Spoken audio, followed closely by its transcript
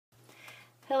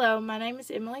Hello, my name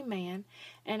is Emily Mann,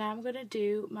 and I'm going to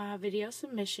do my video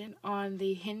submission on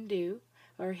the Hindu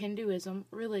or Hinduism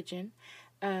religion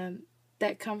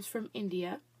that comes from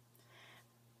India.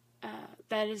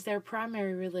 That is their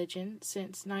primary religion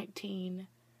since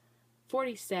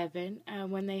 1947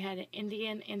 when they had an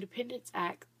Indian Independence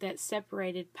Act that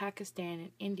separated Pakistan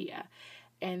and India,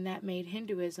 and that made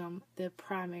Hinduism the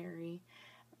primary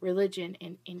religion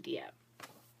in India.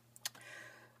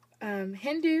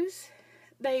 Hindus,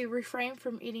 they refrain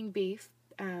from eating beef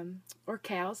or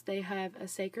cows. They have a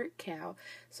sacred cow,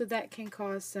 so that can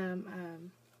cause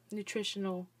some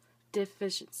nutritional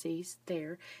deficiencies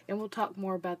there, and we'll talk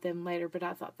more about them later, but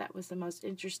I thought that was the most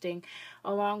interesting,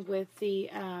 along with the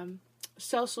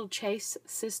social chase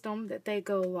system that they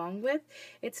go along with.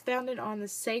 It's founded on the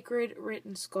sacred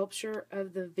written sculpture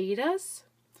of the Vedas.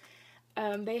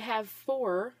 They have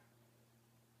four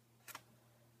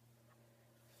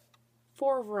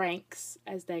ranks,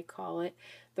 as they call it: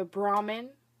 the Brahmin,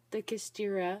 the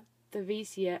Kastira, the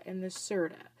Vaisya, and the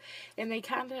Surda. And they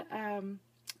kind of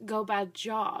go by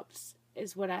jobs,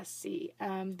 is what I see.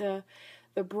 The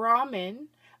Brahmin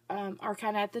are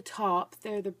kind of at the top.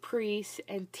 They're the priests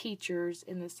and teachers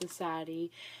in the society,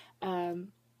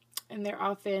 and they're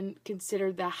often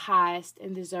considered the highest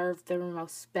and deserve the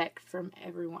most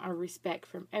respect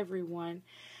from everyone.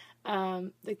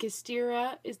 The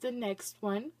Kastira is the next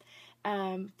one.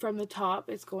 From the top,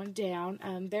 it's going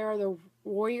down. There are the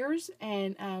warriors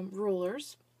and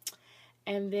rulers.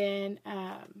 And then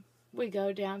we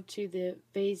go down to the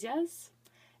Vaisyas.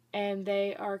 And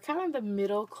they are kind of the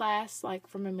middle class, like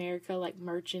from America, like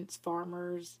merchants,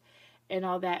 farmers, and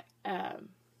all that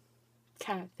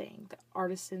kind of thing. The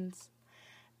artisans.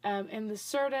 And the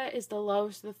Surda is the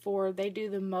lowest of the four. They do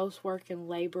the most work in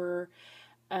labor.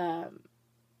 Kind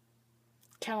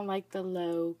of like the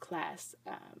low class.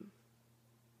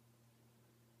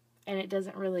 And it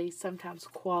doesn't really sometimes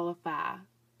qualify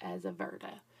as a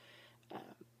Verda.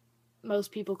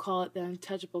 Most people call it the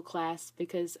untouchable class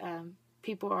because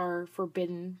people are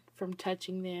forbidden from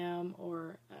touching them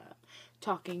or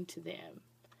talking to them.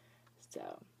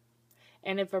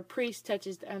 And if a priest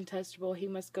touches the untouchable, he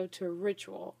must go to a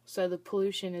ritual so the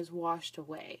pollution is washed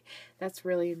away. That's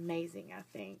really amazing, I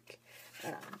think,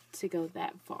 to go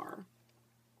that far.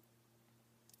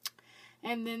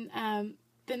 And then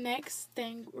the next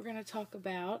thing we're going to talk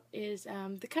about is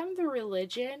the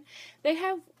religion. They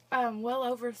have well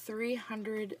over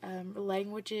 300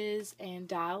 languages and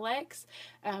dialects,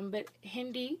 but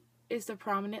Hindi is the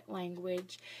prominent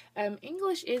language.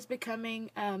 English is becoming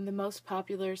the most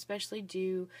popular, especially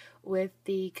due with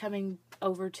the coming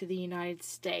over to the United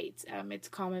States. It's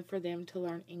common for them to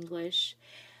learn English.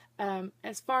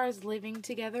 As far as living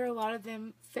together, a lot of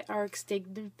them are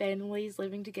extended families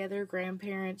living together: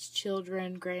 grandparents,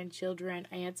 children, grandchildren,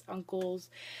 aunts, uncles.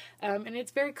 And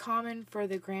it's very common for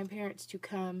the grandparents to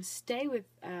come stay with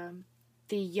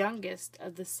the youngest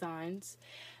of the sons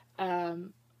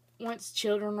once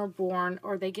children are born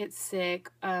or they get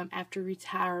sick after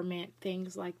retirement,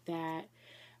 things like that.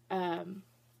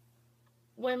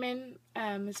 Women,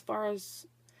 as far as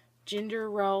gender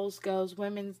roles goes,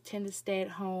 women tend to stay at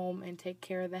home and take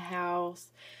care of the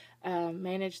house,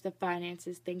 manage the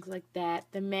finances, things like that.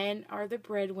 The men are the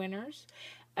breadwinners,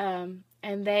 and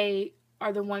they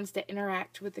are the ones that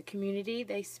interact with the community.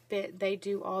 They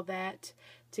do all that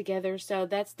together. So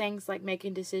that's things like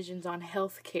making decisions on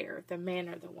health care. The men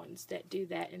are the ones that do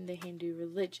that in the Hindu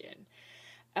religion.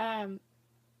 They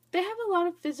have a lot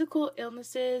of physical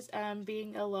illnesses,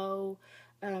 being a low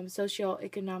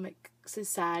socioeconomic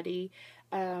society.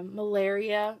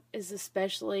 Malaria is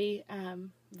especially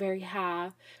very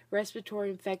high.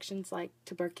 Respiratory infections like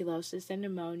tuberculosis and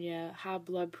pneumonia, high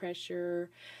blood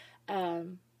pressure, a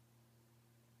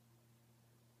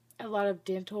lot of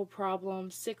dental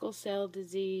problems, sickle cell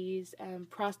disease,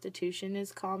 prostitution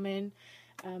is common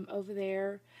over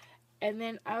there. And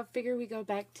then I figure we go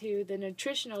back to the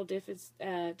nutritional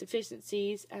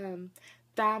deficiencies.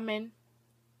 Thiamine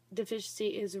deficiency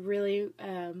is really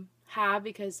high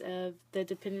because of the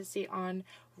dependency on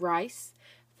rice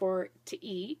to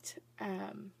eat.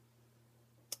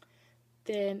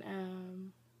 Then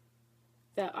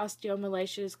the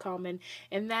osteomalacia is common,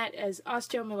 and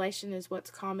osteomalacia is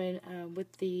what's common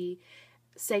with the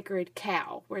sacred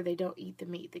cow, where they don't eat the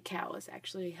meat. The cow is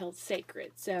actually held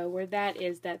sacred. So where that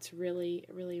is, that's really,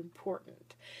 really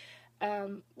important.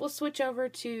 We'll switch over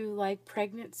to like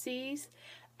pregnancies.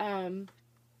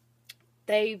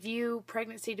 They view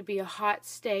pregnancy to be a hot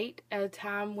state at a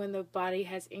time when the body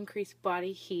has increased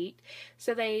body heat.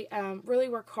 So they really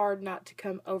work hard not to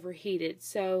become overheated.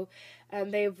 So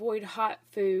they avoid hot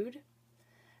food.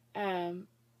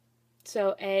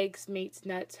 So eggs, meats,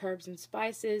 nuts, herbs, and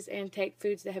spices, and take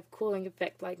foods that have cooling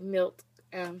effect like milk,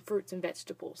 fruits, and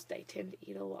vegetables. They tend to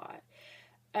eat a lot.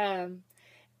 Um,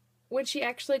 when she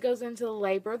actually goes into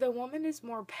labor, the woman is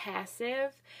more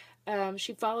passive.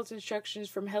 She follows instructions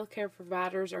from healthcare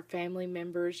providers or family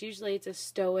members. Usually, it's a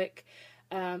stoic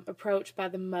approach by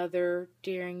the mother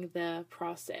during the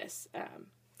process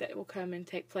that will come and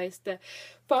take place. The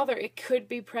father, it could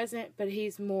be present, but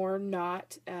he's more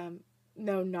not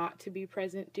known not to be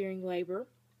present during labor.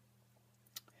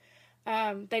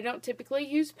 They don't typically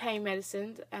use pain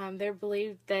medicines. They're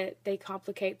believed that they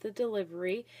complicate the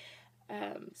delivery.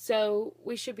 So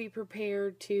we should be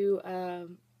prepared to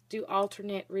do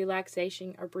alternate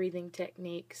relaxation or breathing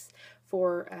techniques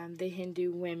for the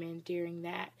Hindu women during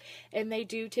that. And they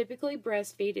do typically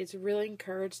breastfeed. It's really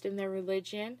encouraged in their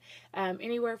religion,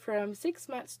 anywhere from 6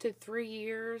 months to 3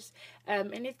 years.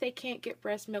 And if they can't get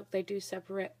breast milk, they do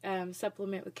supplement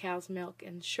with cow's milk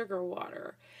and sugar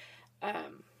water.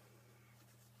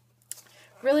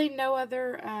 Really no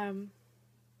other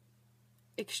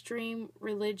extreme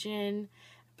religion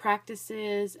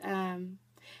practices.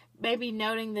 Maybe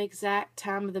noting the exact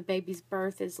time of the baby's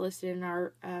birth is listed in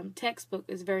our textbook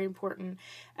is very important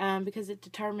because it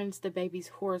determines the baby's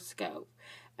horoscope.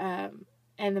 And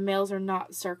the males are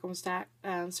not circumcised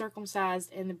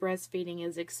and the breastfeeding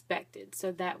is expected.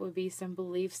 So that would be some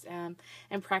beliefs and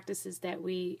practices that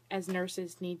we as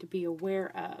nurses need to be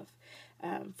aware of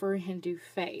for Hindu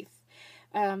faith.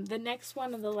 The next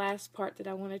one and the last part that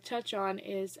I want to touch on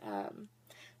is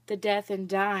the death and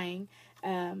dying.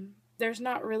 There's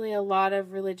not really a lot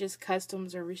of religious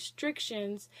customs or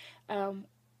restrictions.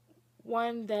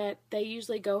 One that they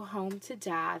usually go home to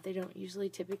die. They don't usually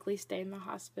typically stay in the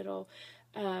hospital.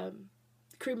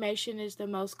 Cremation is the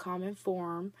most common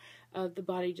form of the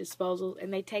body disposal,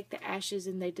 and they take the ashes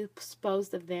and they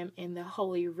dispose of them in the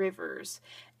holy rivers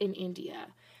in India.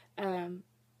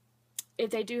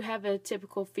 If they do have a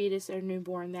typical fetus or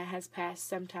newborn that has passed,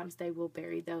 sometimes they will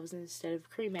bury those instead of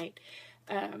cremate.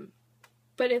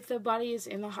 But if the body is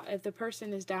if the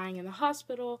person is dying in the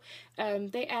hospital,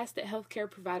 they ask that healthcare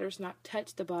providers not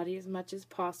touch the body as much as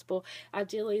possible.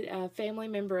 Ideally, a family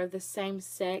member of the same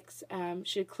sex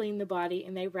should clean the body,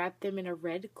 and they wrap them in a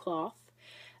red cloth.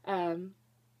 The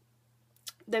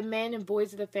men and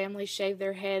boys of the family shave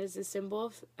their head as a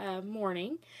symbol of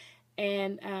mourning.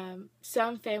 And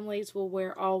some families will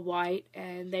wear all white,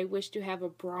 and they wish to have a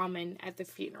Brahmin at the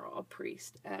funeral, a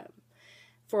priest,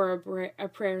 for a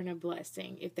prayer and a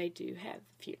blessing if they do have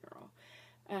the funeral.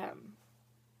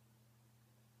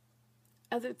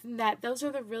 Other than that, those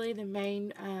are really the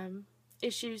main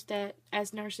issues that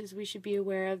as nurses we should be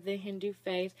aware of the Hindu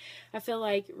faith. I feel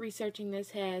like researching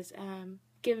this has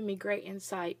given me great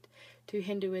insight to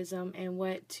Hinduism and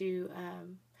what to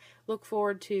look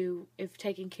forward to if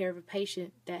taking care of a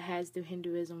patient that has the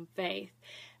Hinduism faith.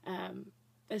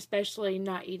 Especially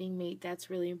not eating meat, that's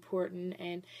really important.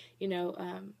 And,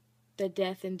 the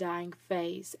death and dying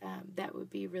phase, that would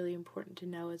be really important to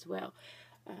know as well.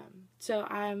 So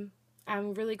I'm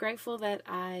really grateful that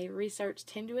I researched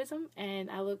Hinduism, and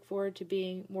I look forward to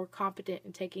being more competent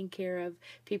in taking care of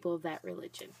people of that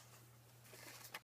religion.